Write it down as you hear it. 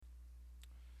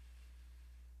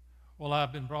Well,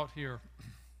 I've been brought here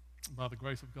by the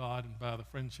grace of God and by the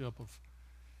friendship of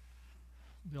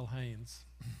Bill Haynes.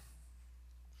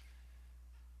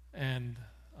 And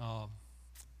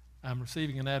I'm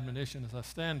receiving an admonition as I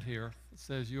stand here that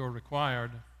says you are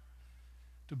required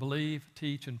to believe,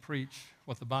 teach, and preach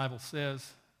what the Bible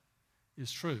says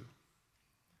is true,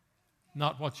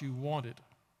 not what you want it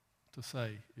to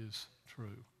say is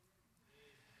true.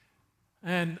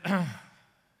 And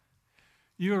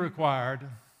you are required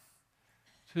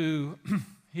to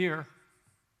hear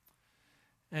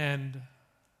and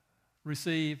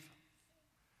receive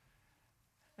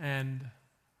and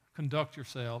conduct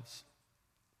yourselves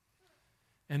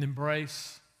and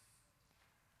embrace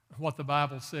what the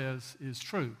Bible says is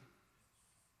true,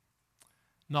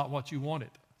 not what you want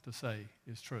it to say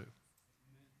is true.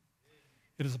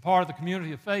 It is a part of the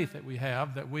community of faith that we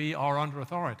have that we are under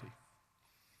authority.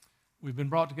 We've been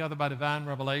brought together by divine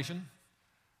revelation,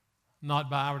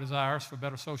 not by our desires for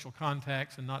better social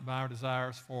contacts and not by our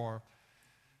desires for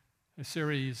a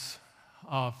series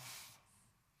of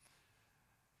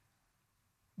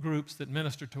groups that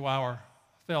minister to our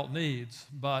felt needs,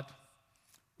 but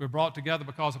we're brought together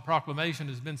because a proclamation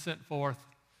has been sent forth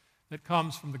that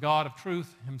comes from the God of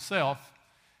truth himself,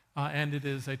 and it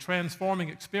is a transforming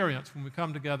experience when we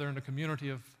come together in a community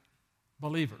of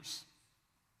believers.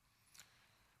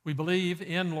 We believe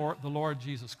in the Lord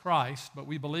Jesus Christ, but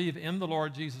we believe in the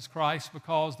Lord Jesus Christ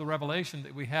because the revelation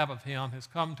that we have of him has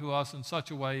come to us in such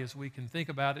a way as we can think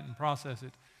about it and process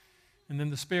it. And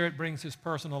then the Spirit brings his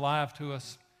person alive to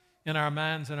us in our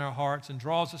minds and our hearts and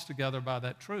draws us together by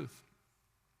that truth.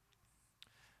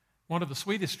 One of the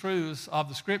sweetest truths of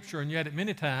the Scripture, and yet at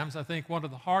many times I think one of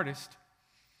the hardest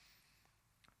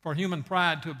for human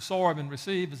pride to absorb and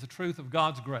receive, is the truth of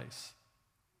God's grace.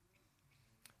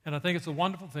 And I think it's a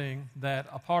wonderful thing that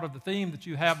a part of the theme that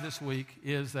you have this week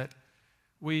is that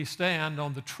we stand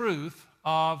on the truth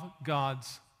of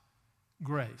God's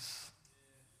grace.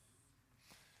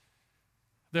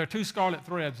 There are two scarlet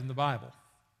threads in the Bible.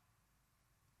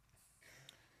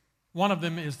 One of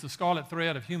them is the scarlet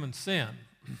thread of human sin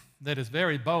that is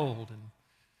very bold and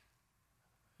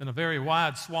in a very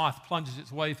wide swath plunges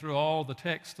its way through all the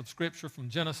text of Scripture from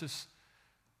Genesis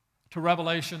to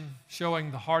Revelation,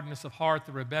 showing the hardness of heart,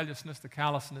 the rebelliousness, the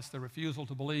callousness, the refusal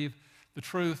to believe the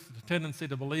truth, the tendency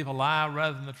to believe a lie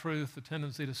rather than the truth, the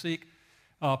tendency to seek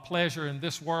pleasure in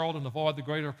this world and avoid the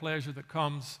greater pleasure that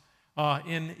comes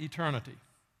in eternity.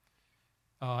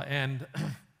 And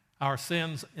our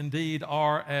sins indeed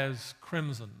are as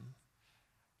crimson,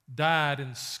 dyed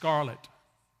in scarlet,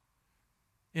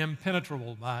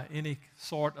 impenetrable by any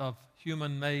sort of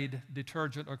human-made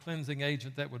detergent or cleansing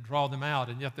agent that would draw them out.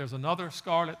 And yet there's another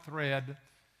scarlet thread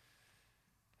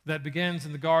that begins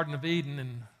in the Garden of Eden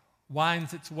and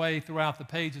winds its way throughout the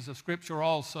pages of Scripture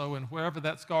also, and wherever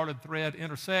that scarlet thread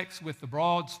intersects with the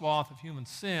broad swath of human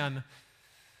sin,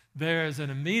 there's an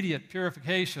immediate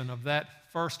purification of that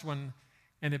first one,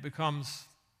 and it becomes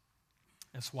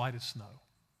as white as snow.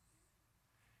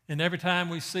 And every time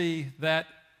we see that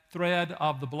thread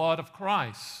of the blood of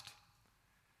Christ,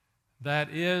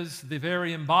 that is the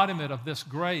very embodiment of this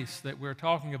grace that we're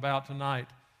talking about tonight,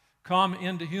 come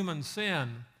into human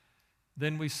sin,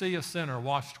 then we see a sinner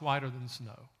washed whiter than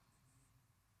snow.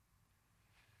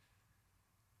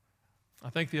 I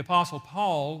think the Apostle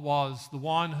Paul was the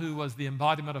one who was the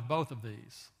embodiment of both of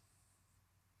these.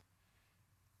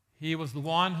 He was the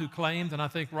one who claimed, and I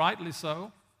think rightly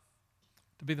so,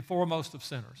 to be the foremost of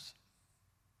sinners.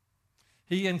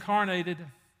 He incarnated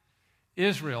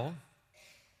Israel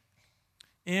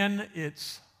in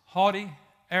its haughty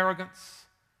arrogance,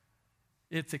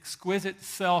 its exquisite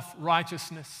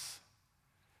self-righteousness,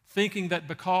 thinking that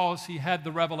because he had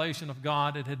the revelation of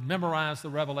God, it had memorized the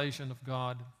revelation of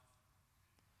God,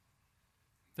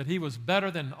 that he was better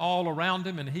than all around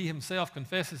him, and he himself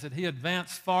confesses that he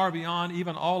advanced far beyond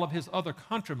even all of his other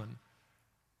countrymen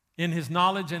in his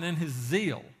knowledge and in his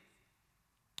zeal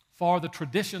for the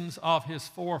traditions of his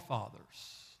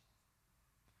forefathers.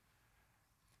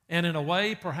 And in a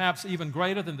way, perhaps even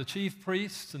greater than the chief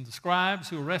priests and the scribes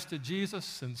who arrested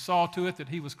Jesus and saw to it that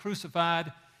he was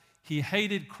crucified, he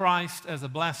hated Christ as a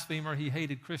blasphemer. He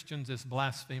hated Christians as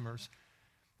blasphemers.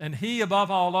 And he, above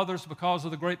all others, because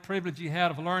of the great privilege he had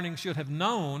of learning, should have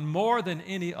known more than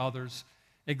any others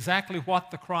exactly what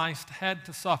the Christ had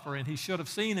to suffer. And he should have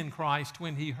seen in Christ,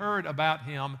 when he heard about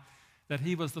him, that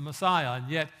he was the Messiah. And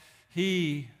yet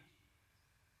he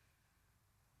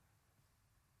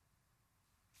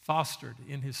fostered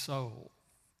in his soul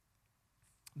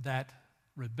that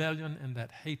rebellion and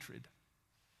that hatred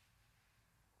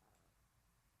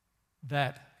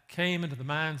that came into the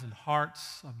minds and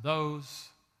hearts of those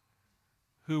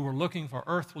who were looking for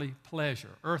earthly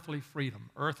pleasure, earthly freedom,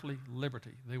 earthly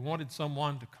liberty. They wanted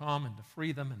someone to come and to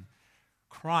free them, and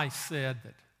Christ said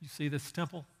that, you see this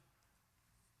temple?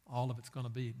 All of it's going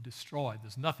to be destroyed.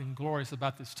 There's nothing glorious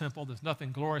about this temple. There's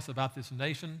nothing glorious about this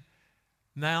nation.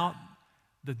 Now,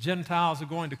 the Gentiles are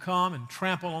going to come and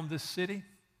trample on this city.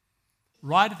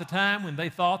 Right at the time when they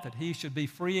thought that he should be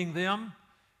freeing them,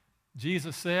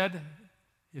 Jesus said,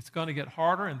 it's going to get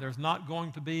harder, and there's not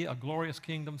going to be a glorious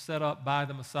kingdom set up by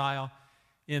the Messiah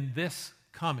in this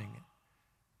coming.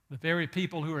 The very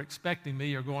people who are expecting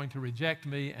me are going to reject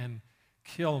me and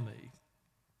kill me.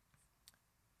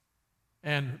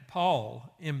 And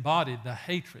Paul embodied the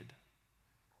hatred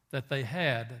that they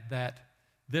had, that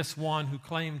this one who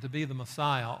claimed to be the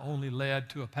Messiah only led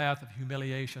to a path of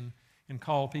humiliation and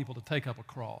called people to take up a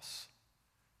cross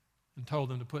and told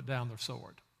them to put down their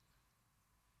sword.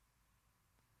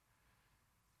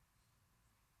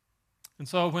 And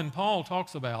so when Paul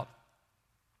talks about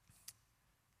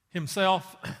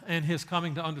himself and his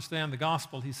coming to understand the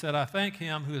gospel, he said, I thank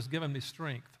him who has given me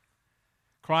strength,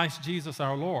 Christ Jesus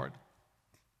our Lord,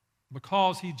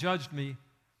 because he judged me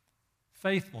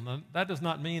faithful. Now, that does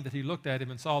not mean that he looked at him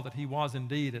and saw that he was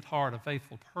indeed at heart a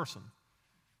faithful person.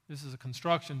 This is a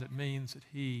construction that means that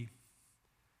he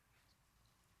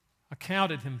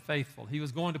accounted him faithful. He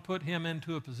was going to put him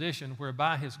into a position where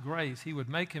by his grace he would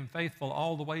make him faithful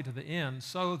all the way to the end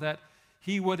so that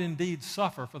he would indeed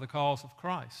suffer for the cause of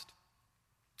Christ.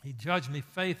 He judged me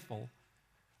faithful,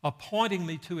 appointing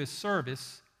me to his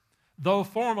service, though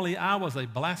formerly I was a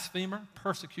blasphemer,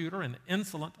 persecutor, and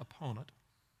insolent opponent.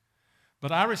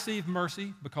 But I received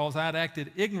mercy because I had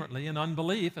acted ignorantly in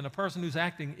unbelief, and a person who's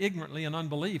acting ignorantly in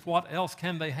unbelief, what else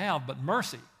can they have but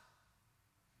mercy?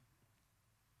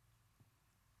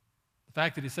 The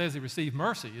fact that he says he received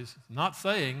mercy is not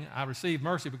saying I received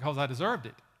mercy because I deserved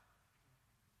it.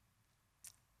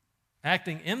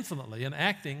 Acting insolently and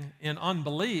acting in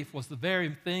unbelief was the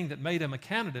very thing that made him a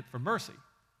candidate for mercy.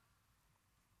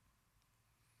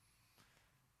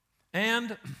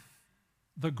 And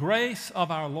the grace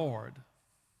of our Lord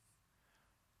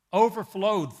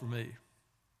overflowed for me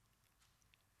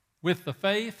with the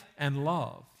faith and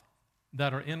love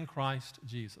that are in Christ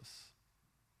Jesus.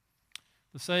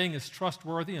 The saying is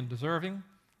trustworthy and deserving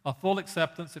of full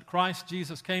acceptance that Christ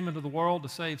Jesus came into the world to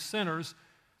save sinners,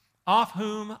 of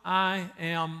whom I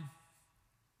am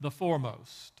the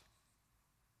foremost.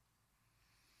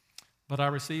 But I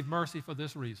received mercy for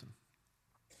this reason,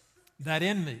 that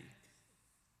in me,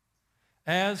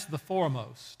 as the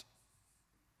foremost,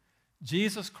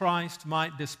 Jesus Christ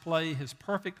might display his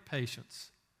perfect patience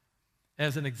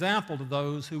as an example to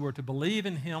those who were to believe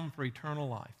in him for eternal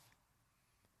life.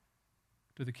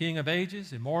 To the King of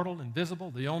ages, immortal,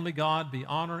 invisible, the only God, be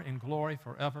honor and glory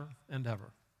forever and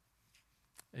ever.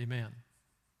 Amen.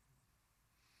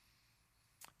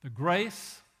 The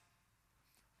grace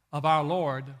of our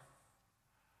Lord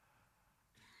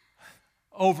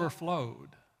overflowed.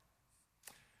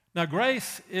 Now,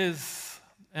 grace is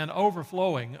an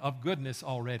overflowing of goodness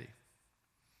already.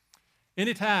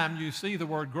 Anytime you see the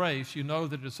word grace, you know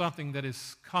that it is something that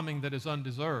is coming that is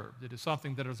undeserved. It is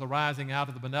something that is arising out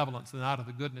of the benevolence and out of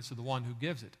the goodness of the one who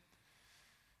gives it.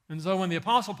 And so when the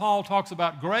Apostle Paul talks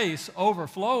about grace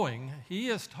overflowing, he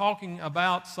is talking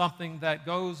about something that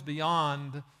goes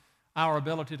beyond our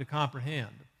ability to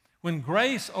comprehend. When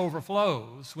grace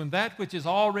overflows, when that which is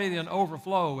already an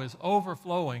overflow is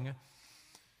overflowing,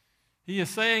 he is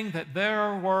saying that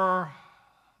there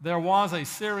was a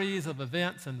series of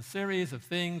events and a series of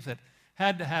things that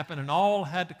had to happen and all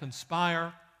had to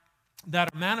conspire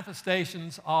that are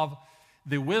manifestations of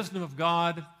the wisdom of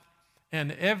God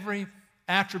and every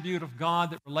attribute of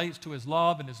God that relates to his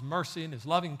love and his mercy and his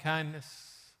loving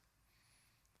kindness.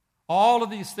 All of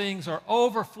these things are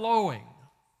overflowing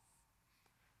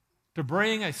to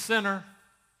bring a sinner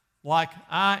like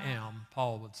I am,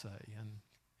 Paul would say, and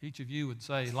each of you would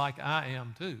say, like I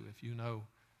am too, if you know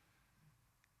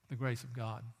the grace of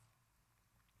God.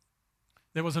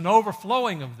 There was an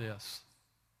overflowing of this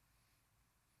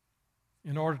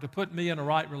in order to put me in a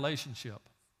right relationship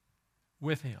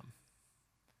with him.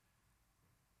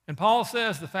 And Paul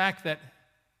says the fact that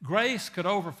grace could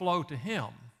overflow to him,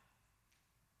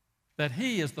 that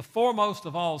he is the foremost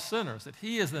of all sinners, that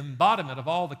he is the embodiment of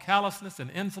all the callousness and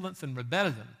insolence and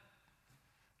rebellion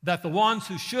that the ones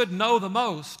who should know the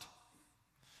most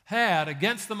had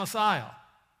against the Messiah,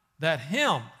 that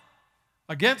him,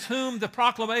 against whom the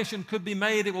proclamation could be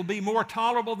made, it will be more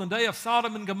tolerable than the day of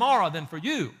Sodom and Gomorrah than for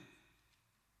you.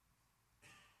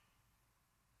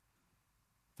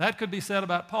 That could be said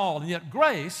about Paul, and yet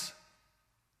grace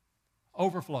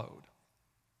overflowed.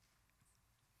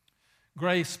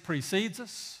 Grace precedes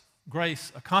us.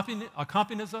 Grace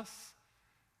accompanies us.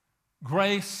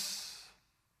 Grace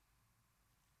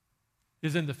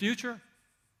is in the future.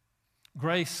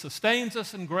 Grace sustains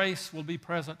us, and grace will be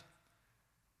present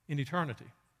in eternity.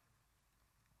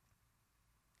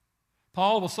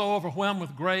 Paul was so overwhelmed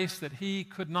with grace that he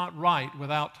could not write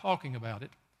without talking about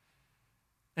it.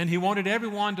 And he wanted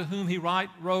everyone to whom he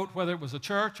wrote, whether it was a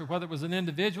church or whether it was an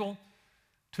individual,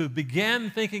 to begin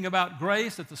thinking about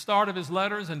grace at the start of his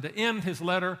letters and to end his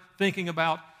letter thinking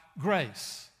about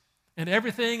grace. And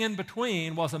everything in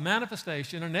between was a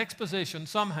manifestation, an exposition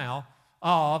somehow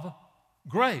of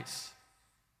grace.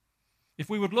 If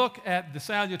we would look at the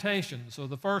salutations or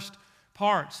the first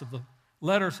parts of the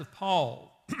letters of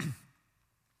Paul,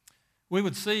 we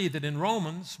would see that in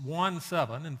Romans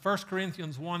 1:7, in 1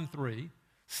 Corinthians 1:3,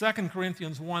 2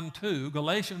 Corinthians 1:2,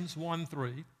 Galatians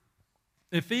 1:3,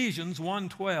 Ephesians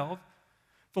 1:12,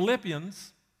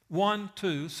 Philippians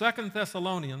 1:2, 2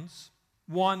 Thessalonians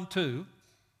 1:2,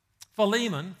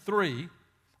 Philemon 3,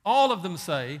 all of them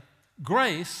say,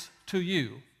 grace to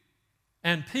you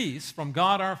and peace from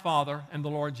God our Father and the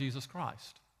Lord Jesus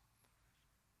Christ.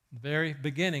 The very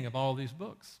beginning of all these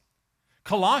books.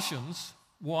 Colossians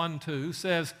 1:2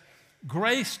 says,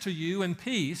 grace to you and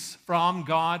peace from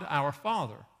God our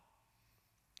Father.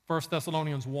 1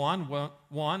 Thessalonians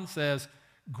 1:1 says,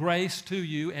 grace to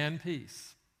you and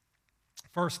peace.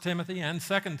 1 Timothy and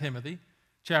 2 Timothy,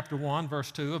 chapter 1,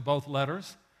 verse 2 of both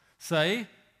letters, say,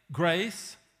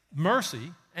 grace,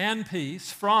 mercy, and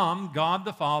peace from God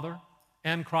the Father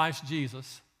and Christ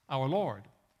Jesus our Lord.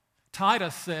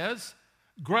 Titus says,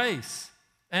 grace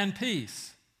and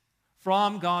peace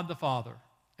from God the Father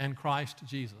and Christ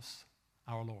Jesus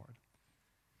our Lord.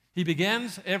 He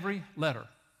begins every letter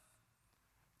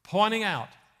pointing out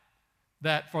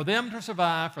that for them to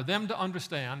survive, for them to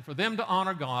understand, for them to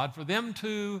honor God, for them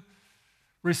to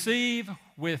receive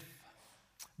with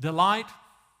delight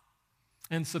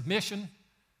and submission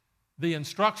the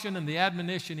instruction and the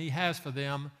admonition he has for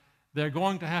them, they're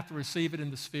going to have to receive it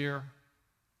in the sphere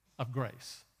of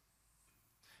grace.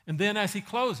 And then as he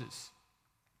closes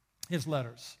his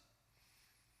letters,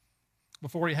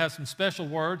 before he has some special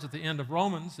words at the end of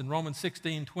Romans, in Romans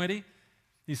 16:20,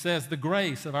 he says, the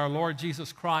grace of our Lord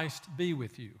Jesus Christ be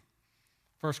with you.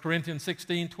 1 Corinthians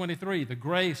 16:23, the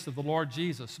grace of the Lord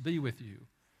Jesus be with you.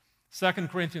 2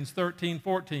 Corinthians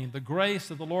 13:14, the grace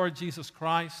of the Lord Jesus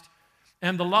Christ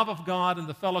and the love of God and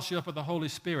the fellowship of the Holy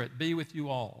Spirit be with you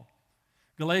all.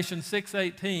 Galatians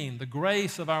 6:18, the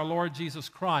grace of our Lord Jesus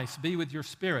Christ be with your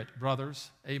spirit,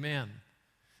 brothers. Amen.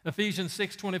 Ephesians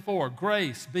 6:24,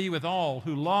 grace be with all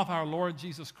who love our Lord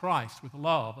Jesus Christ with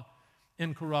love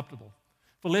incorruptible.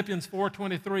 Philippians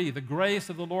 4:23, the grace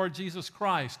of the Lord Jesus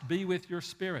Christ be with your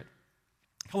spirit.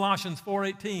 Colossians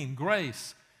 4:18,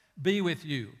 grace be with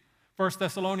you. 1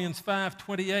 Thessalonians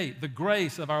 5:28, the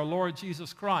grace of our Lord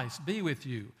Jesus Christ be with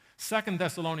you. 2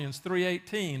 Thessalonians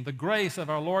 3:18, the grace of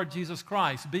our Lord Jesus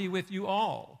Christ be with you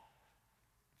all.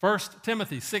 1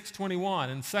 Timothy 6:21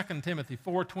 and 2 Timothy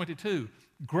 4:22,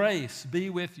 grace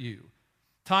be with you.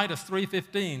 Titus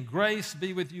 3:15, grace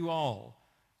be with you all.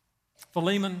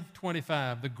 Philemon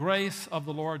 25, the grace of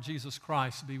the Lord Jesus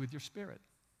Christ be with your spirit.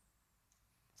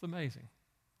 It's amazing.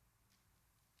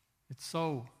 It's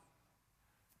so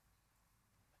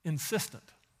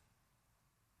insistent.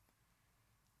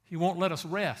 He won't let us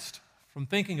rest from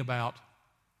thinking about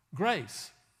grace.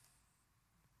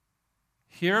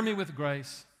 Hear me with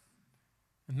grace,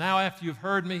 and now after you've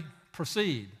heard me,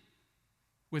 proceed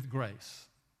with grace.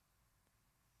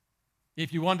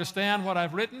 If you understand what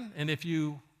I've written, and if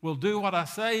you will do what I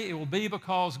say, it will be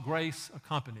because grace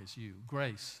accompanies you.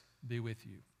 Grace be with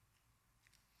you.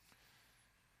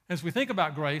 As we think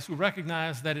about grace, we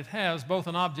recognize that it has both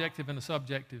an objective and a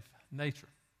subjective nature.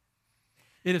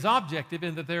 It is objective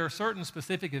in that there are certain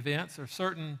specific events or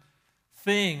certain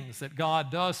things that God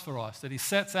does for us, that he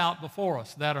sets out before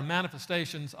us, that are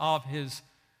manifestations of his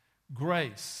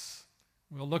grace.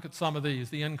 We'll look at some of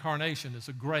these. The incarnation is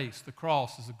a grace. The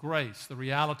cross is a grace. The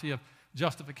reality of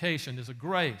justification is a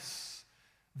grace.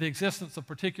 The existence of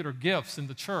particular gifts in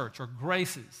the church are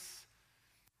graces.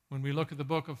 When we look at the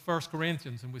book of 1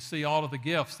 Corinthians and we see all of the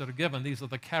gifts that are given, these are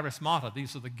the charismata.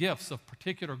 These are the gifts of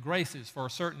particular graces for a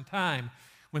certain time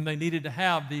when they needed to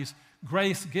have these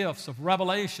grace gifts of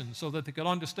revelation so that they could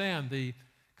understand the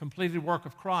completed work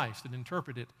of Christ and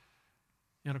interpret it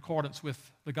in accordance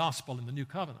with the gospel in the new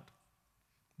covenant.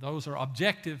 Those are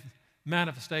objective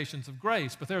manifestations of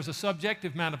grace, but there's a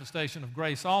subjective manifestation of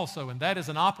grace also, and that is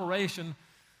an operation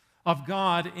of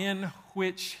God in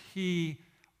which he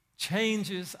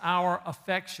changes our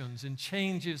affections and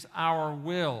changes our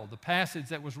will. The passage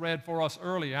that was read for us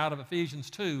earlier out of Ephesians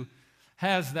 2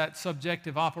 has that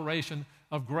subjective operation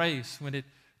of grace when it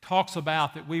talks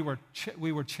about that we were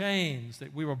changed,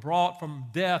 that we were brought from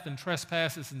death and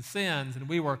trespasses and sins, and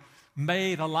we were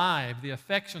made alive. The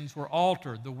affections were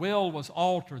altered. The will was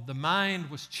altered. The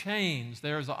mind was changed.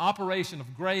 There is an operation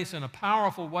of grace in a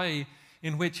powerful way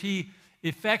in which He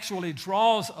effectually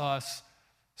draws us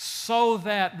so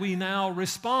that we now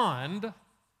respond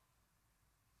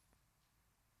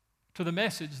to the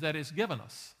message that is given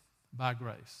us by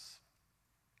grace.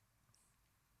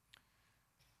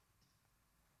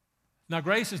 Now,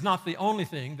 grace is not the only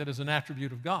thing that is an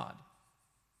attribute of God.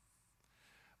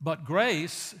 But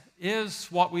grace is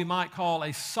what we might call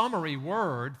a summary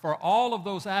word for all of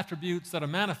those attributes that are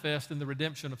manifest in the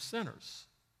redemption of sinners.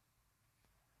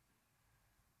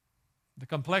 The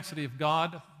complexity of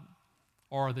God,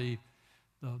 or the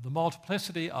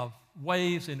multiplicity of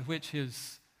ways in which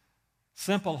His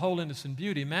simple holiness and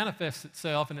beauty manifests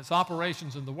itself in its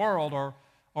operations in the world are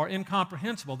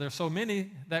incomprehensible. There's so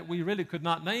many that we really could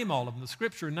not name all of them. The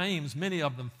Scripture names many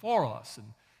of them for us.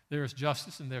 And there's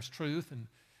justice and there's truth, and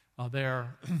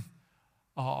there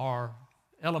are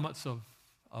elements of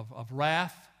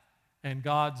wrath and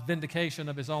God's vindication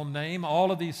of His own name. All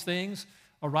of these things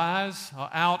arise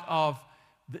out of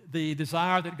the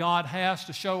desire that God has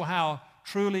to show how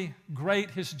truly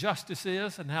great His justice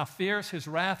is and how fierce His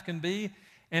wrath can be,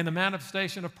 and the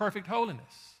manifestation of perfect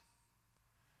holiness.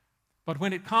 But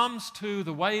when it comes to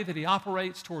the way that He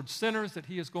operates towards sinners that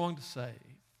He is going to save,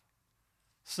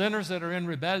 sinners that are in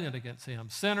rebellion against Him,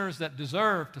 sinners that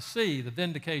deserve to see the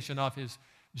vindication of His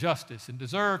justice and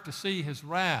deserve to see His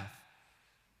wrath,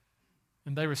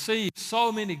 and they receive so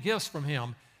many gifts from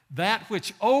Him, that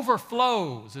which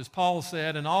overflows, as Paul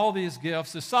said, in all these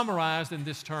gifts is summarized in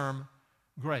this term,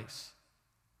 grace.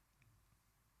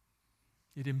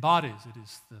 It embodies,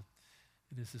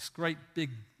 it is this great big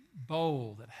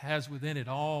bowl that has within it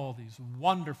all these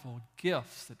wonderful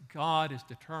gifts that God is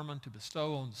determined to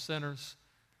bestow on sinners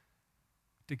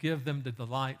to give them the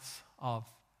delights of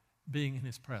being in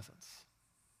His presence.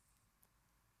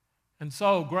 And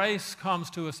so grace comes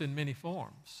to us in many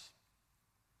forms.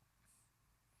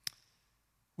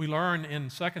 We learn in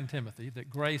 2 Timothy that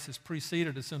grace has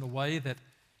preceded us in a way that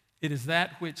it is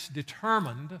that which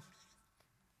determined,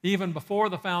 even before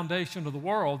the foundation of the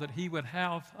world, that He would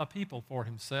have a people for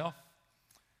Himself.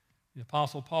 The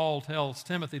Apostle Paul tells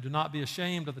Timothy, "Do not be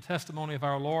ashamed of the testimony of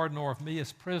our Lord, nor of me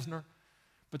as prisoner,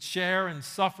 but share in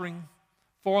suffering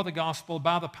for the gospel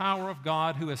by the power of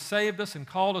God, who has saved us and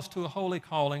called us to a holy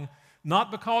calling,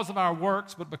 not because of our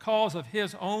works, but because of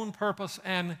His own purpose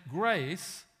and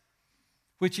grace,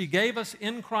 which He gave us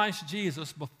in Christ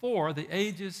Jesus before the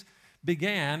ages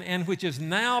began, and which has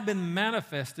now been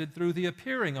manifested through the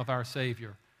appearing of our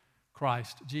Savior,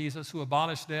 Christ Jesus, who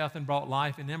abolished death and brought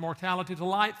life and immortality to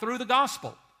light through the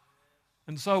gospel."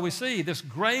 And so we see this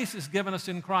grace is given us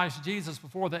in Christ Jesus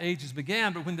before the ages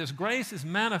began, but when this grace is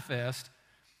manifest,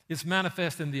 it's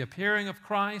manifest in the appearing of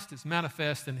Christ, it's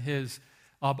manifest in His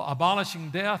abolishing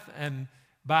death and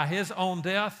by His own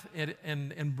death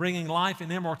and bringing life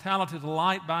and immortality to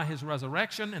light by His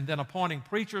resurrection, and then appointing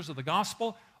preachers of the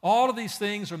gospel. All of these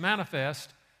things are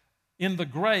manifest in the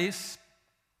grace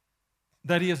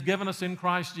that He has given us in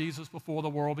Christ Jesus before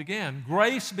the world began.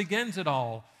 Grace begins it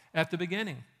all at the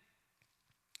beginning.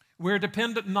 We're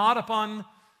dependent not upon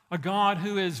a God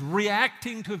who is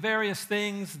reacting to various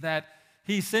things that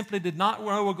He simply did not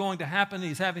know were going to happen.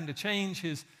 He's having to change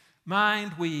His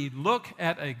mind. We look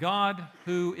at a God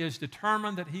who is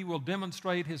determined that He will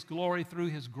demonstrate His glory through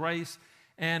His grace,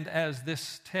 and as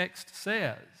this text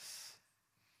says,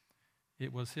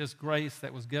 it was His grace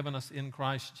that was given us in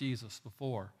Christ Jesus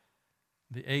before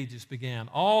the ages began.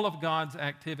 All of God's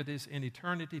activities in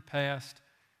eternity past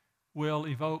will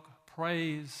evoke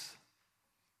praise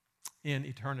in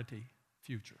eternity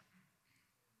future.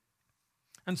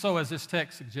 And so, as this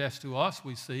text suggests to us,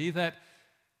 we see that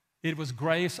it was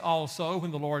grace also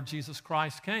when the Lord Jesus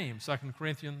Christ came. 2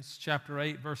 Corinthians chapter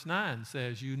 8, verse 9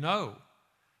 says, "You know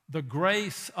the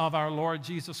grace of our Lord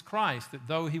Jesus Christ, that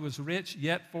though He was rich,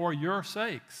 yet for your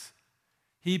sakes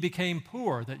He became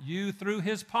poor, that you through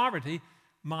His poverty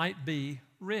might be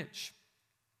rich."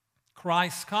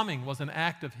 Christ's coming was an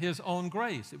act of His own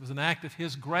grace. It was an act of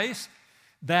His grace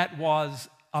that was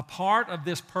a part of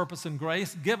this purpose and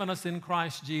grace given us in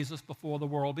Christ Jesus before the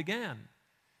world began.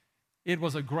 It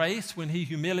was a grace when He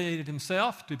humiliated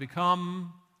Himself to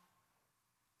become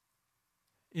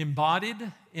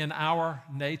embodied in our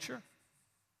nature,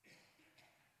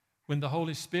 when the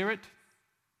Holy Spirit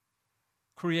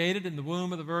created in the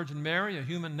womb of the Virgin Mary, a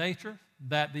human nature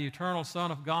that the eternal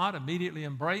Son of God immediately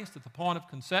embraced at the point of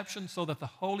conception, so that the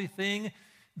holy thing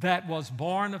that was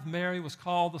born of Mary was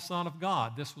called the Son of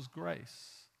God. This was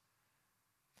grace.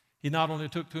 He not only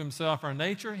took to himself our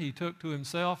nature, he took to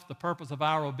himself the purpose of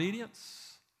our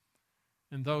obedience.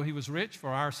 And though he was rich, for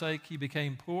our sake he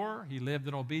became poor. He lived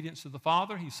in obedience to the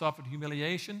Father. He suffered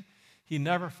humiliation. He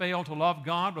never failed to love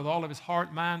God with all of his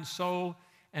heart, mind, soul,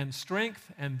 and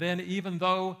strength. And then, even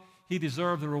though he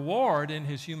deserved the reward in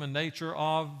his human nature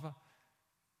of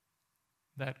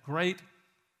that great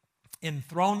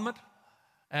enthronement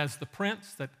as the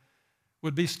prince that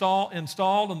would be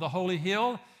installed on the holy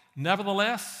hill,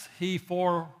 nevertheless, he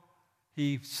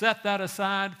set that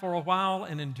aside for a while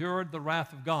and endured the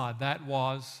wrath of God. That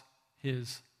was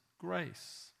his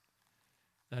grace.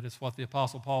 That is what the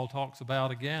Apostle Paul talks about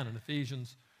again in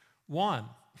Ephesians 1,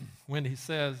 when he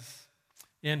says,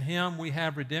 "In him we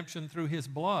have redemption through his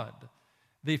blood,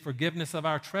 the forgiveness of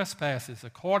our trespasses,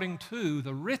 according to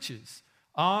the riches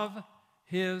of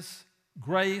his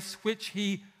grace, which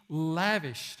he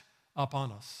lavished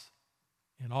upon us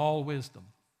in all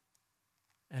wisdom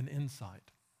and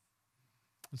insight."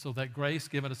 And so that grace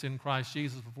given us in Christ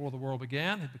Jesus before the world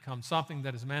began had become something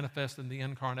that is manifest in the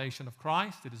incarnation of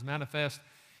Christ. It is manifest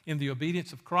in the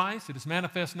obedience of Christ. It is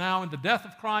manifest now in the death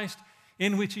of Christ,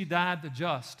 in which he died the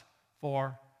just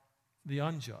for the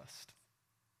unjust.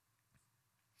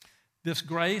 This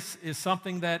grace is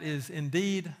something that is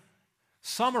indeed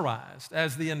summarized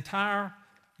as the entire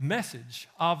message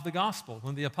of the gospel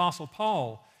when the Apostle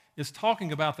Paul is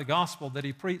talking about the gospel that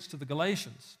he preached to the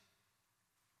Galatians.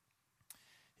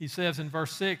 He says in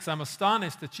verse 6, "I'm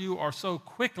astonished that you are so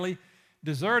quickly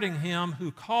deserting him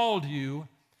who called you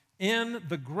in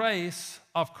the grace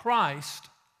of Christ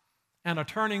and are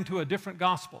turning to a different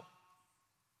gospel."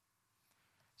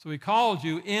 So he called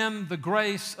you in the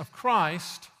grace of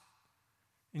Christ,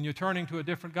 and you're turning to a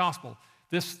different gospel.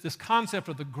 This concept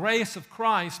of the grace of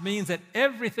Christ means that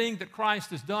everything that Christ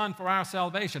has done for our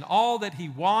salvation, all that he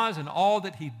was and all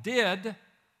that he did,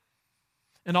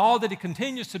 and all that he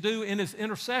continues to do in his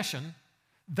intercession,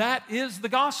 that is the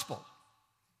gospel.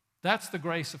 That's the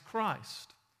grace of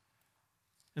Christ.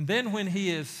 And then when he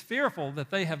is fearful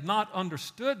that they have not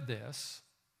understood this,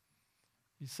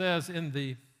 he says in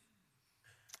the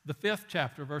 5th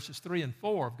chapter, verses 3 and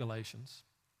 4 of Galatians,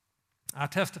 "I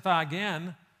testify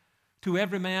again to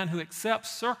every man who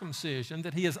accepts circumcision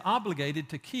that he is obligated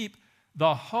to keep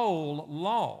the whole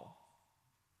law.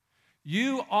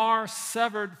 You are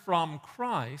severed from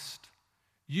Christ,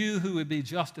 you who would be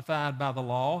justified by the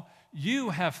law.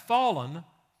 You have fallen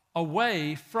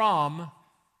away from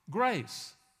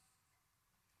grace."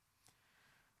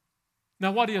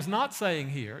 Now, what he is not saying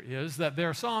here is that there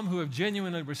are some who have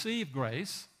genuinely received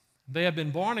grace, they have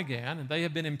been born again, and they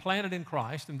have been implanted in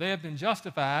Christ, and they have been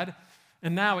justified,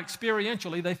 and now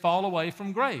experientially they fall away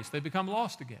from grace. They become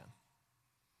lost again.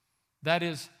 That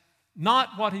is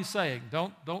not what he's saying.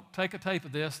 Don't take a tape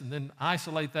of this and then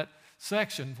isolate that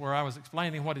section where I was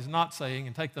explaining what he's not saying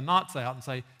and take the nots out and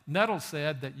say, Nettles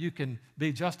said that you can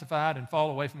be justified and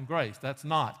fall away from grace. That's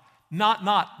not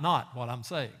what I'm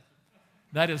saying.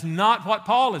 That is not what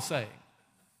Paul is saying.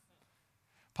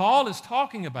 Paul is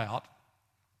talking about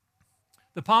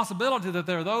the possibility that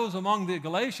there are those among the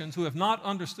Galatians who have not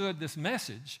understood this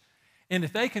message, and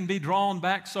if they can be drawn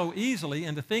back so easily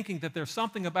into thinking that there's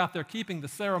something about their keeping the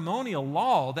ceremonial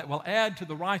law that will add to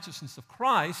the righteousness of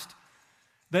Christ,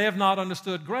 they have not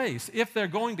understood grace. If they're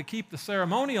going to keep the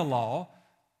ceremonial law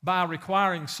by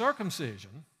requiring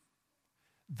circumcision,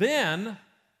 then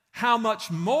how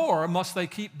much more must they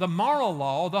keep the moral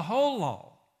law, the whole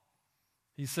law?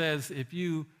 He says, if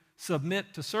you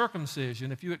submit to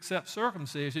circumcision, if you accept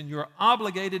circumcision, you're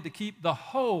obligated to keep the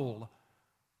whole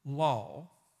law.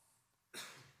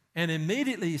 And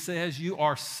immediately he says, you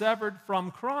are severed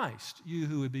from Christ, you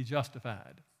who would be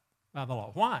justified by the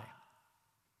law. Why?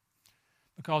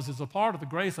 Because it's a part of the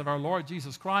grace of our Lord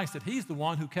Jesus Christ that he's the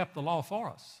one who kept the law for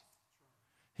us.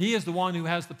 He is the one who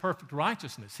has the perfect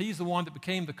righteousness. He's the one that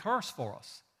became the curse for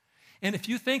us. And if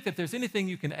you think that there's anything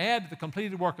you can add to the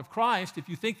completed work of Christ, if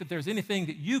you think that there's anything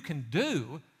that you can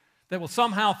do that will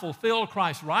somehow fulfill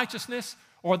Christ's righteousness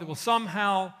or that will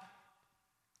somehow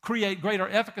create greater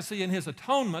efficacy in his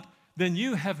atonement, then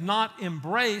you have not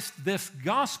embraced this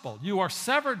gospel. You are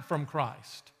severed from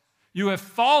Christ. You have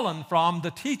fallen from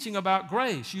the teaching about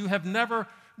grace. You have never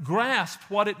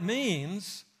grasped what it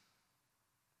means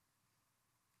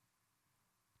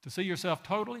to see yourself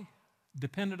totally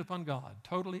dependent upon God,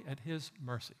 totally at his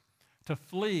mercy, to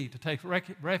flee, to take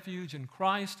refuge in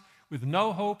Christ with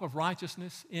no hope of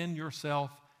righteousness in yourself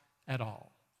at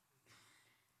all.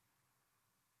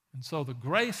 And so the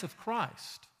grace of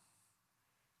Christ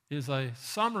is a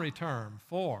summary term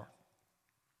for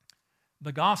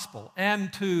the gospel.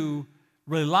 And to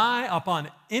rely upon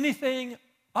anything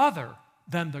other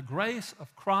than the grace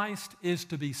of Christ is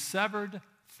to be severed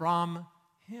from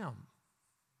Him.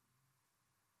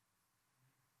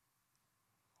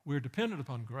 We're dependent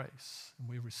upon grace, and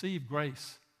we receive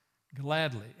grace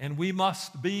gladly, and we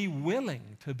must be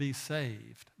willing to be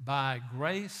saved by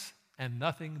grace and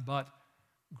nothing but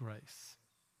grace.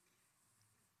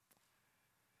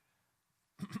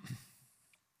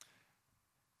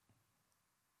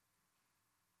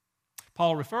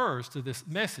 Paul refers to this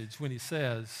message when he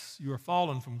says, you are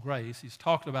fallen from grace. He's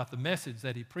talking about the message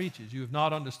that he preaches. You have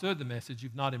not understood the message.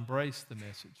 You've not embraced the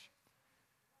message.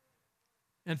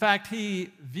 In fact, he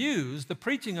views the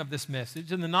preaching of this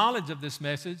message and the knowledge of this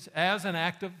message as an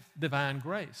act of divine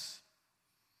grace.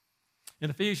 In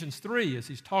Ephesians 3, as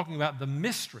he's talking about the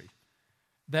mystery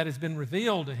that has been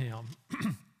revealed to him,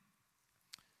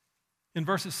 in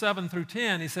verses 7 through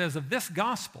 10, he says, of this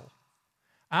gospel,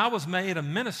 I was made a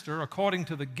minister according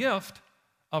to the gift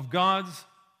of God's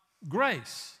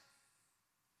grace.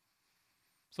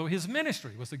 So his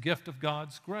ministry was a gift of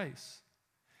God's grace,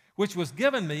 which was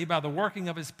given me by the working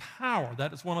of His power.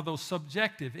 That is one of those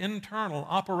subjective, internal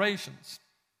operations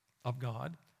of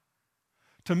God.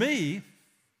 To me,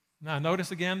 now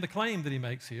notice again the claim that he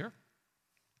makes here,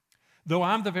 though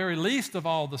I'm the very least of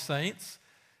all the saints,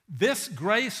 this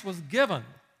grace was given.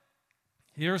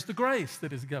 Here's the grace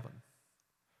that is given.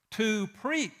 To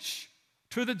preach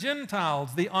to the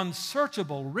Gentiles the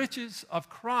unsearchable riches of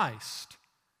Christ.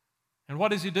 And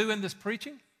what does he do in this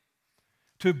preaching?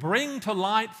 To bring to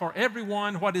light for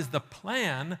everyone what is the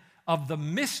plan of the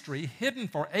mystery hidden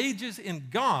for ages in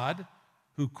God,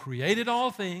 who created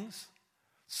all things,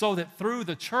 so that through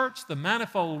the church the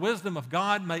manifold wisdom of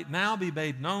God may now be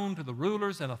made known to the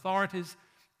rulers and authorities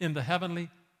in the heavenly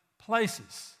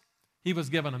places. He was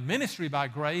given a ministry by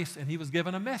grace, and he was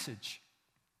given a message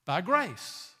by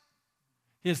grace.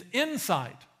 His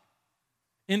insight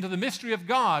into the mystery of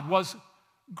God was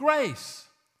grace.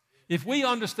 If we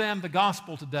understand the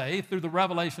gospel today through the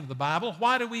revelation of the Bible,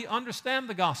 why do we understand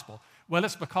the gospel? Well,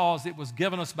 it's because it was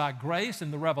given us by grace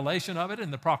in the revelation of it,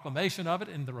 in the proclamation of it,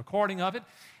 in the recording of it.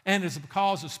 And it's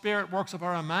because the Spirit works of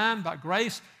our mind by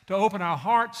grace to open our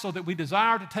hearts so that we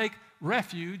desire to take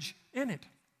refuge in it.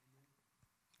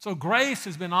 So grace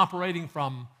has been operating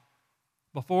from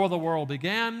before the world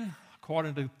began,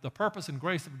 according to the purpose and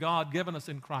grace of God given us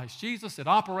in Christ Jesus. It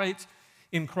operates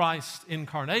in Christ's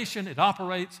incarnation. It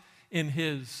operates in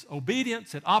His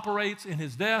obedience. It operates in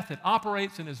His death. It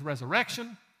operates in His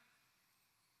resurrection.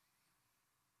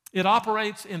 It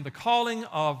operates in the calling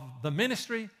of the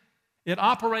ministry. It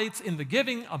operates in the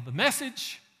giving of the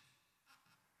message.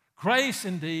 Grace,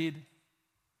 indeed,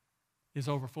 is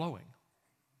overflowing.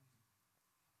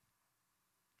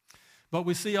 But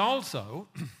we see also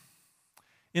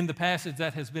in the passage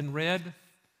that has been read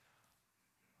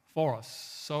for us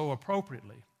so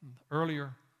appropriately in the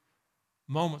earlier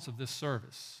moments of this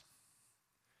service,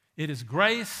 it is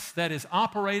grace that is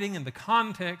operating in the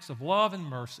context of love and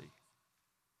mercy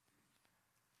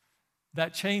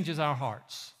that changes our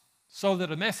hearts, so that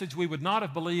a message we would not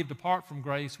have believed apart from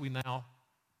grace, we now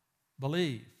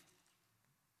believe.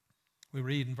 We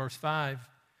read in verse 5,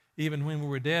 even when we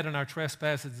were dead in our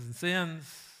trespasses and sins,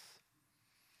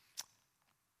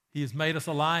 He has made us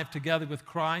alive together with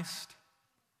Christ.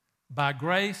 By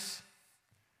grace,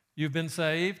 you've been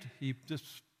saved. He just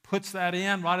puts that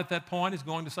in right at that point. He's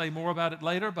going to say more about it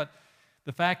later, but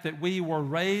the fact that we were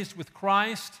raised with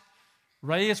Christ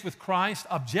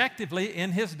objectively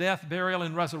in His death, burial,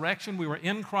 and resurrection. We were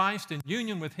in Christ, in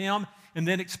union with Him, and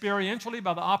then experientially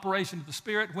by the operation of the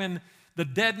Spirit, when the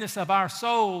deadness of our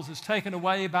souls is taken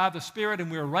away by the Spirit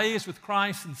and we are raised with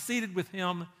Christ and seated with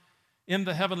Him in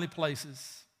the heavenly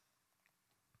places.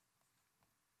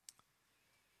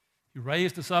 He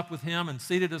raised us up with Him and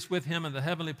seated us with Him in the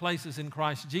heavenly places in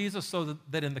Christ Jesus, so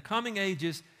that in the coming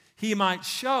ages He might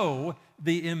show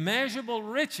the immeasurable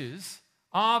riches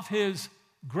of His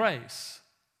grace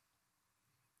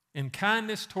in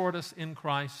kindness toward us in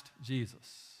Christ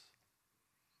Jesus.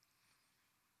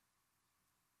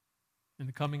 In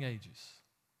the coming ages,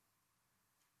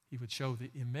 He would show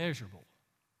the immeasurable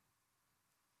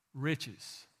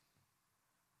riches.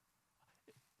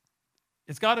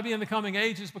 It's got to be in the coming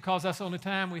ages because that's the only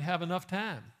time we have enough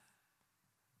time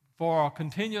for a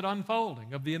continued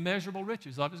unfolding of the immeasurable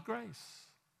riches of His grace.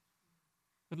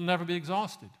 It'll never be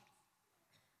exhausted.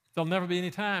 There'll never be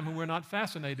any time when we're not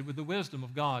fascinated with the wisdom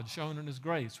of God shown in His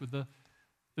grace, with the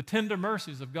the tender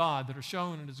mercies of God that are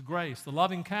shown in His grace, the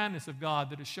loving kindness of God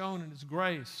that is shown in His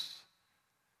grace,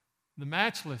 the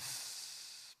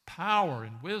matchless power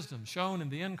and wisdom shown in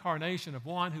the incarnation of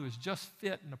one who is just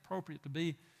fit and appropriate to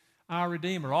be our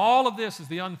Redeemer. All of this is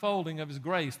the unfolding of His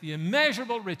grace, the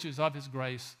immeasurable riches of His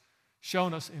grace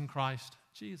shown us in Christ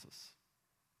Jesus.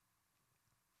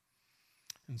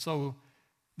 And so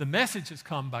the message has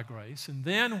come by grace, and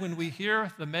then when we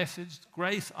hear the message,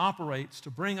 grace operates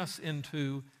to bring us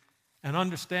into an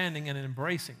understanding and an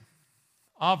embracing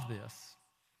of this.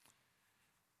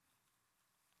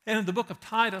 And in the book of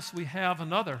Titus, we have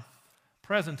another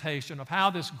presentation of how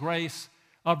this grace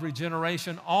of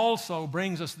regeneration also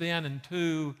brings us then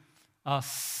into a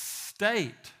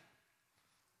state,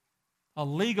 a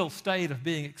legal state of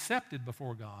being accepted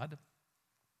before God.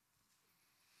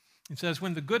 It says,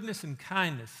 when the goodness and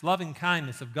kindness, loving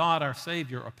kindness of God our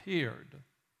Savior appeared,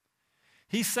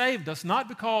 He saved us not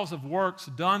because of works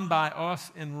done by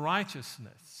us in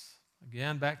righteousness.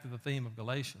 Again, back to the theme of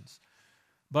Galatians.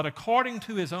 But according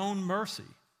to His own mercy,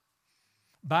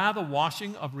 by the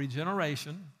washing of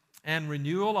regeneration and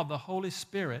renewal of the Holy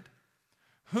Spirit,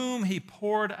 whom He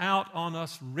poured out on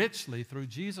us richly through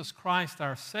Jesus Christ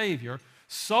our Savior,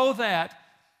 so that,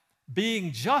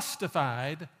 being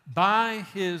justified by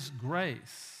His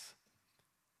grace,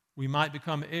 we might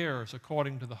become heirs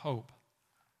according to the hope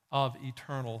of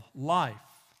eternal life.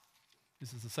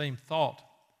 This is the same thought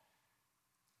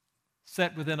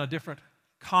set within a different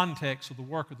context of the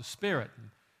work of the Spirit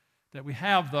that we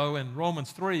have, though, in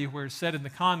Romans 3, where it's set in the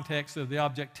context of the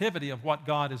objectivity of what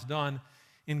God has done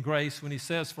in grace when He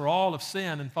says, for all have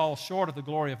sinned and fall short of the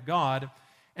glory of God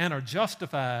and are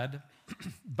justified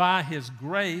by His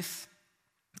grace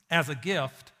as a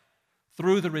gift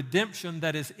through the redemption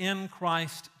that is in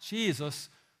Christ Jesus,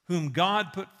 whom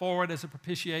God put forward as a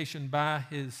propitiation by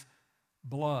His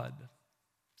blood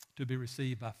to be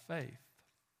received by faith.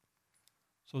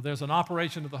 So there's an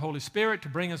operation of the Holy Spirit to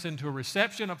bring us into a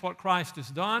reception of what Christ has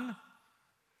done.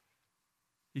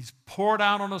 He's poured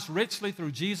out on us richly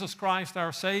through Jesus Christ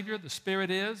our Savior, the Spirit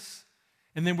is,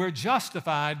 and then we're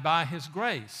justified by His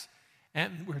grace.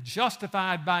 And we're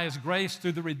justified by His grace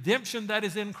through the redemption that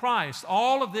is in Christ.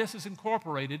 All of this is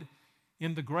incorporated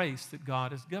in the grace that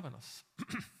God has given us.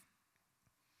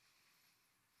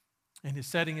 And He's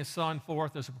setting His Son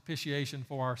forth as a propitiation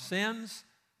for our sins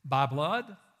by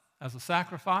blood, as a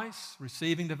sacrifice,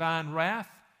 receiving divine wrath,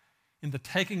 in the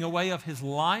taking away of His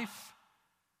life,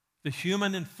 the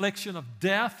human infliction of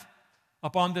death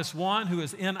upon this one who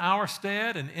is in our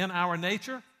stead and in our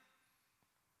nature.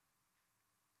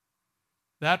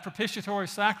 That propitiatory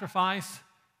sacrifice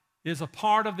is a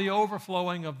part of the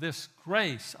overflowing of this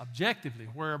grace, objectively,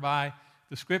 whereby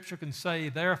the Scripture can say,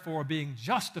 therefore, being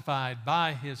justified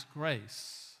by His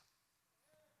grace,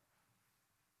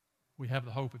 we have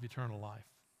the hope of eternal life.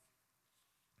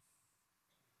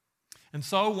 And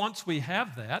so once we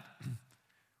have that,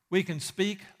 we can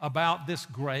speak about this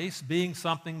grace being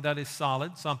something that is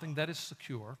solid, something that is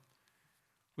secure.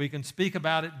 We can speak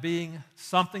about it being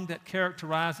something that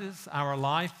characterizes our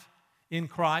life in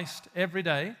Christ every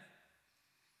day.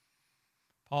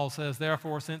 Paul says,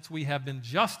 therefore, since we have been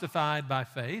justified by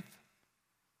faith,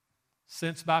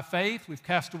 since by faith we've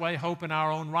cast away hope in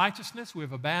our own righteousness,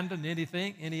 we've abandoned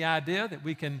any idea that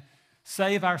we can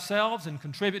save ourselves and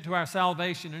contribute to our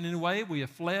salvation in any way, we have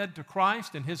fled to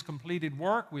Christ and His completed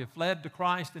work. We have fled to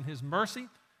Christ and His mercy,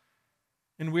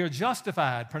 and we are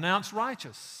justified, pronounced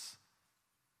righteous.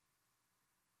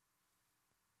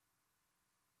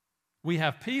 We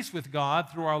have peace with God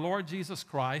through our Lord Jesus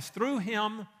Christ. Through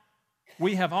Him,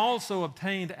 we have also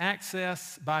obtained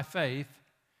access by faith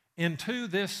into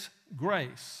this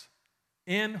grace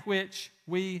in which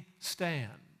we stand.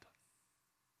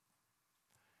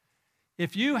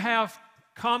 If you have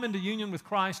come into union with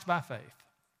Christ by faith,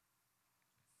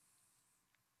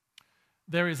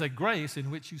 there is a grace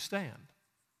in which you stand.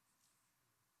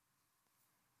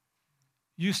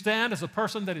 You stand as a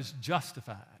person that is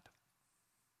justified.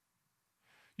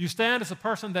 You stand as a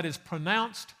person that is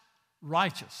pronounced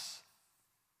righteous.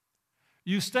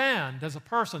 You stand as a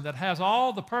person that has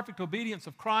all the perfect obedience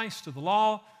of Christ to the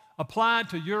law applied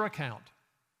to your account.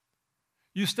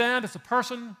 You stand as a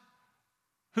person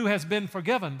who has been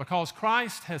forgiven because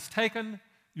Christ has taken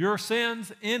your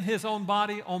sins in His own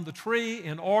body on the tree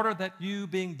in order that you,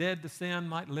 being dead to sin,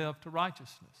 might live to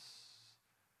righteousness.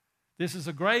 This is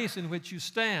a grace in which you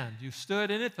stand. You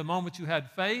stood in it the moment you had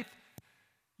faith.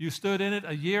 You stood in it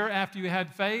a year after you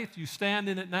had faith. You stand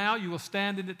in it now. You will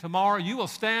stand in it tomorrow. You will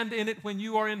stand in it when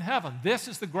you are in heaven. This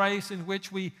is the grace in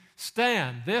which we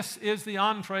stand. This is the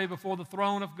entree before the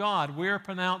throne of God. We're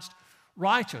pronounced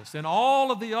righteous. And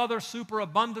all of the other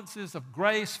superabundances of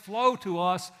grace flow to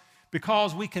us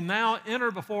because we can now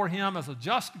enter before Him as a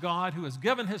just God who has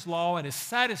given His law and is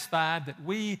satisfied that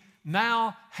we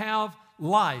now have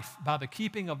life by the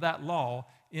keeping of that law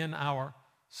in our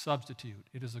substitute.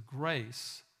 It is a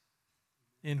grace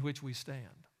in which we stand.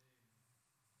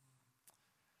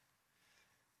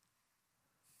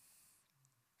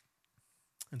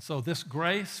 And so this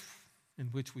grace in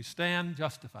which we stand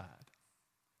justified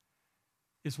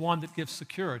is one that gives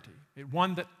security.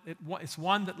 It's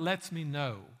one that lets me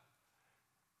know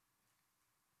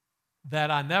that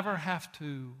I never have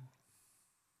to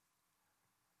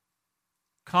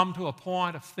come to a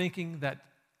point of thinking that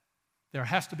there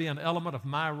has to be an element of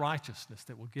my righteousness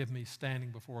that will give me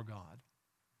standing before God.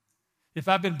 If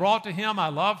I've been brought to Him, I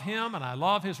love Him and I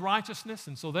love His righteousness,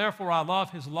 and so therefore I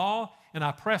love His law and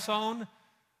I press on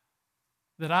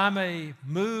that I may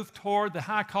move toward the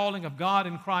high calling of God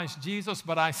in Christ Jesus,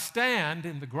 but I stand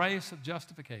in the grace of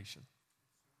justification.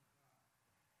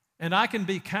 And I can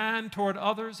be kind toward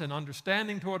others and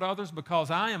understanding toward others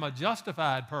because I am a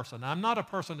justified person. I'm not a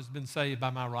person that's been saved by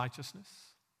my righteousness.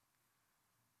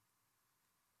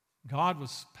 God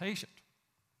was patient.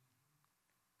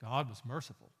 God was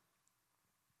merciful.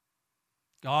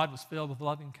 God was filled with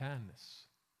loving kindness.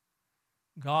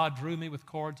 God drew me with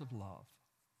cords of love.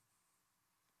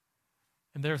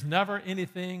 And there's never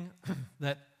anything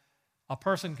that a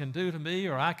person can do to me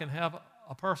or I can have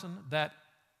a person that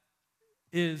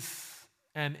is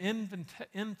an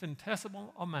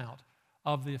infinitesimal amount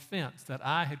of the offense that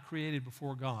I had created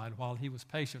before God while He was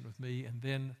patient with me and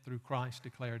then through Christ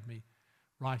declared me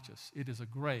righteous. It is a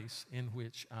grace in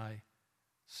which I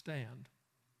stand.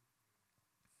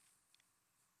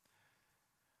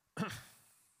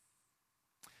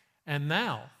 And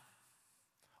now,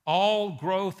 all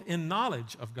growth in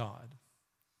knowledge of God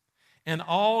and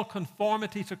all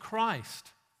conformity to Christ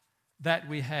that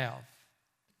we have,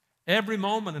 every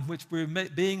moment in which we're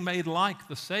being made like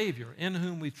the Savior in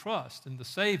whom we trust and the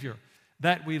Savior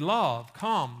that we love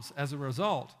comes as a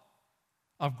result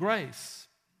of grace.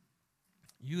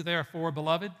 You therefore,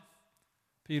 beloved,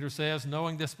 Peter says,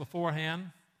 knowing this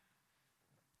beforehand,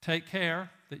 take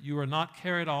care that you are not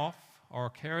carried off or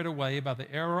carried away by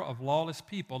the error of lawless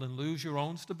people and lose your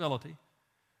own stability,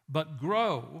 but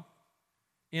grow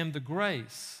in the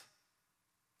grace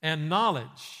and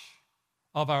knowledge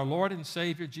of our Lord and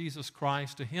Savior Jesus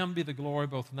Christ. To Him be the glory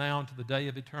both now and to the day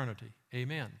of eternity.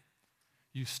 Amen.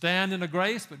 You stand in a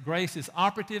grace, but grace is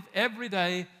operative every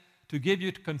day to give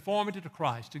you conformity to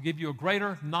Christ, to give you a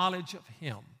greater knowledge of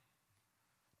Him,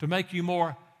 to make you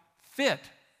more fit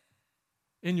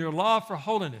in your love for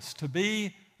holiness, to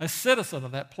be a citizen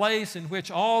of that place in which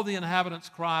all the inhabitants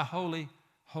cry, holy,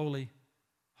 holy,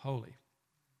 holy.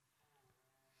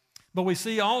 But we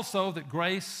see also that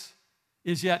grace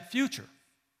is yet future.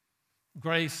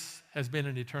 Grace has been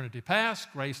in eternity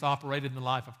past. Grace operated in the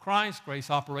life of Christ. Grace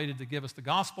operated to give us the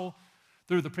gospel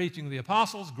through the preaching of the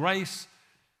apostles. Grace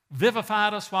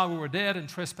vivified us while we were dead in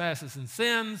trespasses and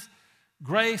sins.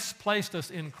 Grace placed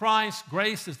us in Christ.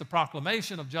 Grace is the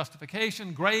proclamation of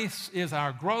justification. Grace is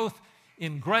our growth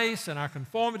in grace and our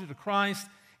conformity to Christ.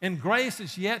 And grace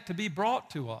is yet to be brought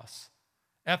to us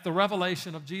at the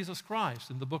revelation of Jesus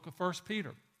Christ in the book of 1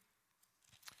 Peter.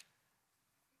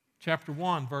 Chapter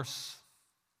 1, verses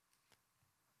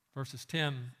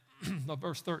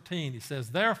verse 13, he says,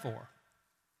 therefore,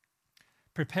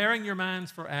 preparing your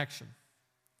minds for action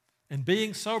and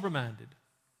being sober-minded,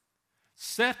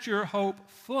 set your hope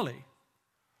fully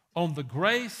on the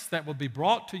grace that will be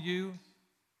brought to you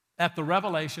at the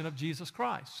revelation of Jesus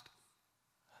Christ.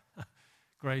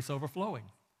 Grace overflowing.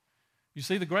 You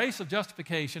see, the grace of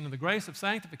justification and the grace of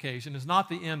sanctification is not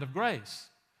the end of grace.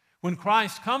 When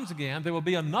Christ comes again, there will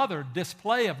be another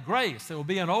display of grace. There will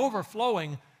be an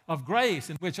overflowing of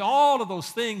grace in which all of those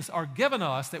things are given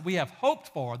us that we have hoped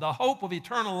for. The hope of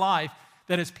eternal life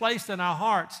that is placed in our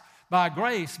hearts by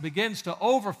grace begins to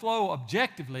overflow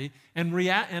objectively and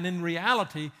in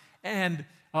reality and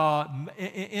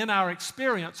in our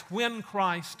experience when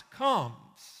Christ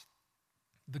comes.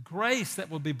 The grace that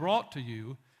will be brought to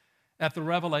you at the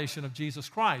revelation of Jesus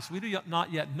Christ. We do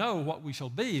not yet know what we shall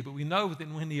be, but we know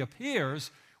that when He appears,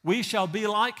 we shall be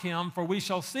like Him, for we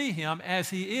shall see Him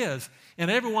as He is. And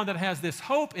everyone that has this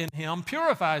hope in Him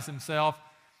purifies himself,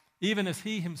 even as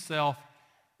He Himself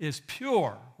is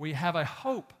pure. We have a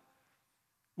hope.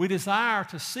 We desire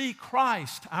to see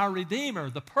Christ, our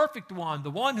Redeemer, the perfect one, the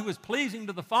one who is pleasing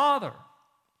to the Father,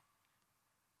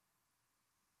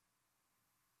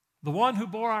 the one who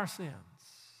bore our sins,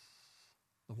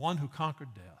 the one who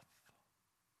conquered death.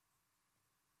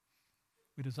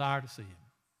 We desire to see Him.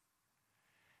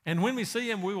 And when we see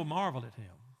him, we will marvel at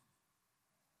him.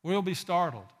 We'll be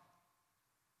startled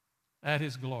at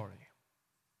his glory.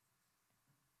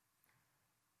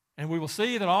 And we will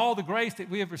see that all the grace that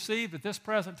we have received at this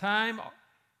present time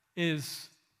is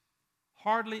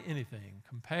hardly anything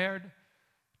compared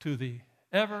to the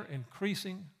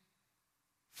ever-increasing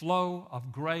flow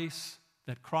of grace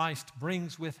that Christ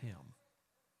brings with him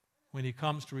when he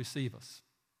comes to receive us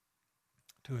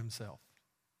to himself.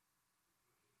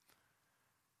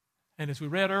 And as we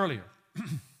read earlier,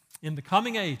 in the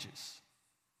coming ages,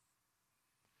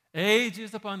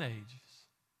 ages upon ages,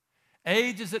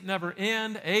 ages that never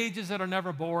end, ages that are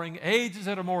never boring, ages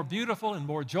that are more beautiful and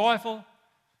more joyful,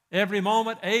 every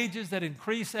moment, ages that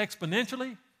increase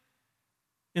exponentially,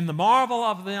 in the marvel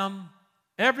of them,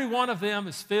 every one of them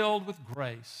is filled with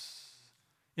grace.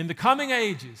 In the coming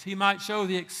ages, he might show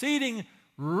the exceeding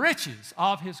riches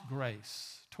of his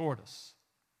grace toward us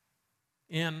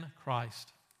in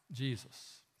Christ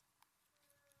Jesus.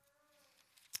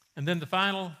 And then the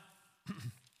final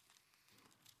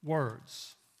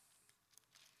words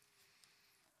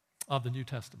of the New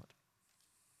Testament,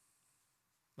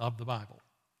 of the Bible.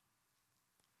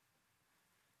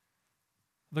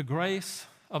 The grace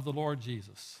of the Lord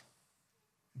Jesus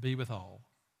be with all.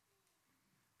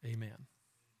 Amen.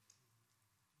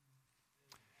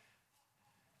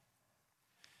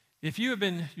 If you have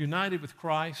been united with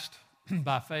Christ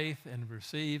by faith and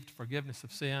received forgiveness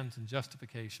of sins and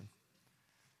justification,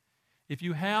 if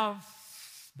you have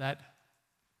that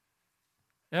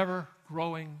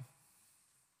ever-growing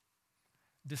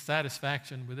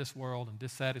dissatisfaction with this world and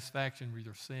dissatisfaction with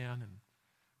your sin and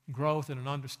growth in an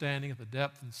understanding of the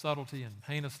depth and subtlety and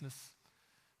heinousness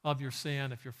of your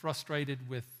sin, if you're frustrated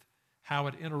with how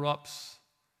it interrupts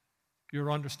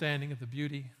your understanding of the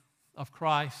beauty of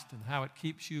Christ and how it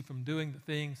keeps you from doing the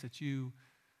things that you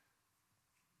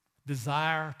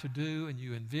desire to do, and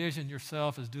you envision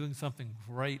yourself as doing something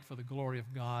great for the glory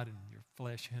of God, and your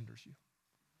flesh hinders you.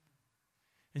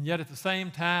 And yet at the same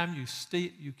time,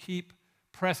 you keep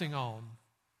pressing on.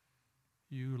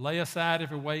 You lay aside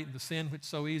every weight and the sin which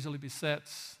so easily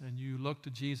besets, and you look to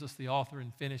Jesus, the author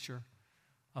and finisher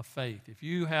of faith. If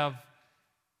you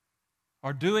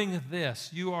are doing this,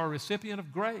 you are a recipient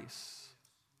of grace.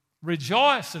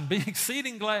 Rejoice and be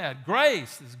exceeding glad.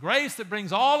 Grace, this grace that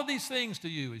brings all of these things to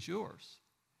you, is yours.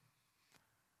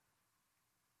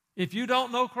 If you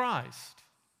don't know Christ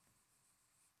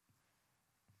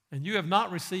and you have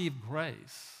not received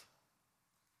grace,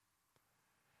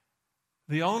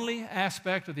 the only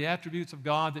aspect of the attributes of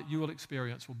God that you will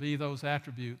experience will be those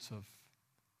attributes of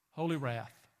holy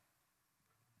wrath,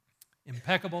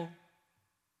 impeccable,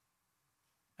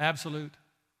 absolute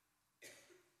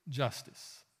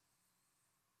justice.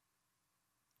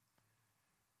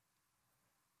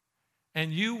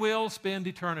 And you will spend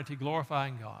eternity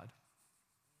glorifying God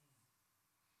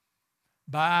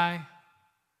by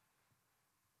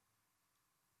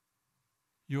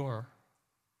your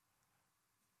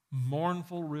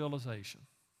mournful realization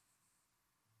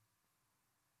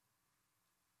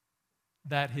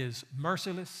that his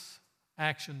merciless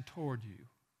action toward you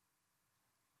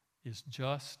is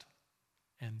just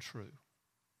and true.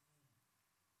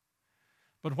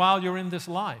 But while you're in this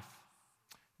life,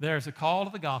 there's a call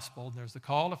of the gospel, there's the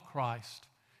call of Christ,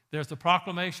 there's the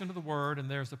proclamation of the word, and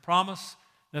there's the promise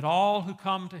that all who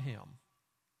come to him,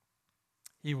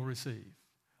 he will receive.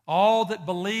 All that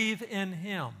believe in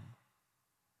him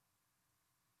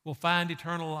will find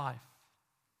eternal life.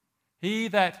 He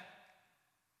that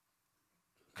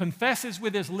confesses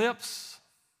with his lips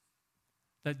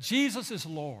that Jesus is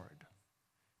Lord,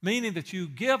 meaning that you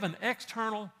give an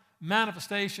external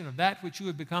manifestation of that which you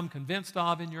have become convinced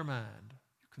of in your mind.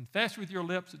 Confess with your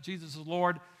lips that Jesus is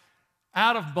Lord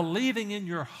out of believing in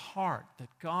your heart that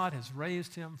God has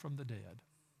raised him from the dead.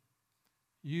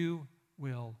 You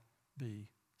will be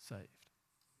saved.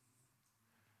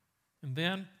 And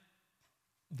then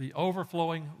the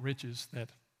overflowing riches that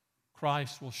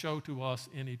Christ will show to us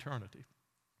in eternity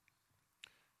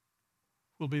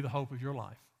will be the hope of your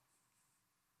life.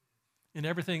 In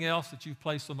everything else that you've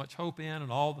placed so much hope in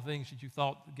and all the things that you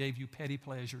thought gave you petty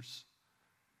pleasures,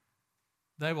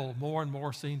 they will more and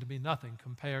more seem to be nothing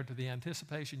compared to the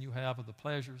anticipation you have of the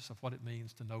pleasures of what it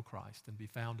means to know Christ and be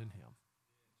found in him.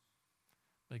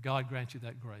 May God grant you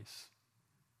that grace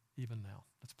even now.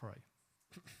 Let's pray.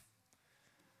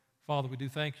 Father, we do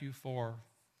thank you for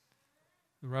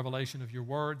the revelation of your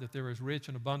word, that there is rich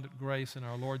and abundant grace in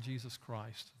our Lord Jesus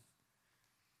Christ.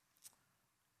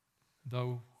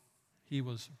 Though he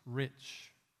was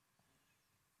rich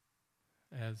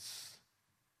as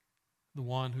the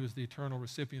one who is the eternal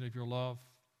recipient of your love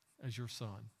as your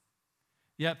Son,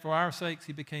 Yet for our sakes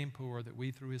he became poor, that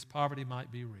we through his poverty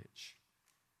might be rich.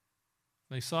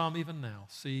 May some even now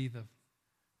see the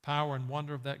power and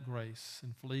wonder of that grace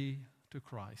and flee to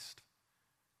Christ.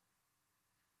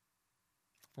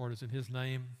 For it is in his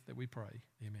name that we pray.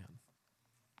 Amen.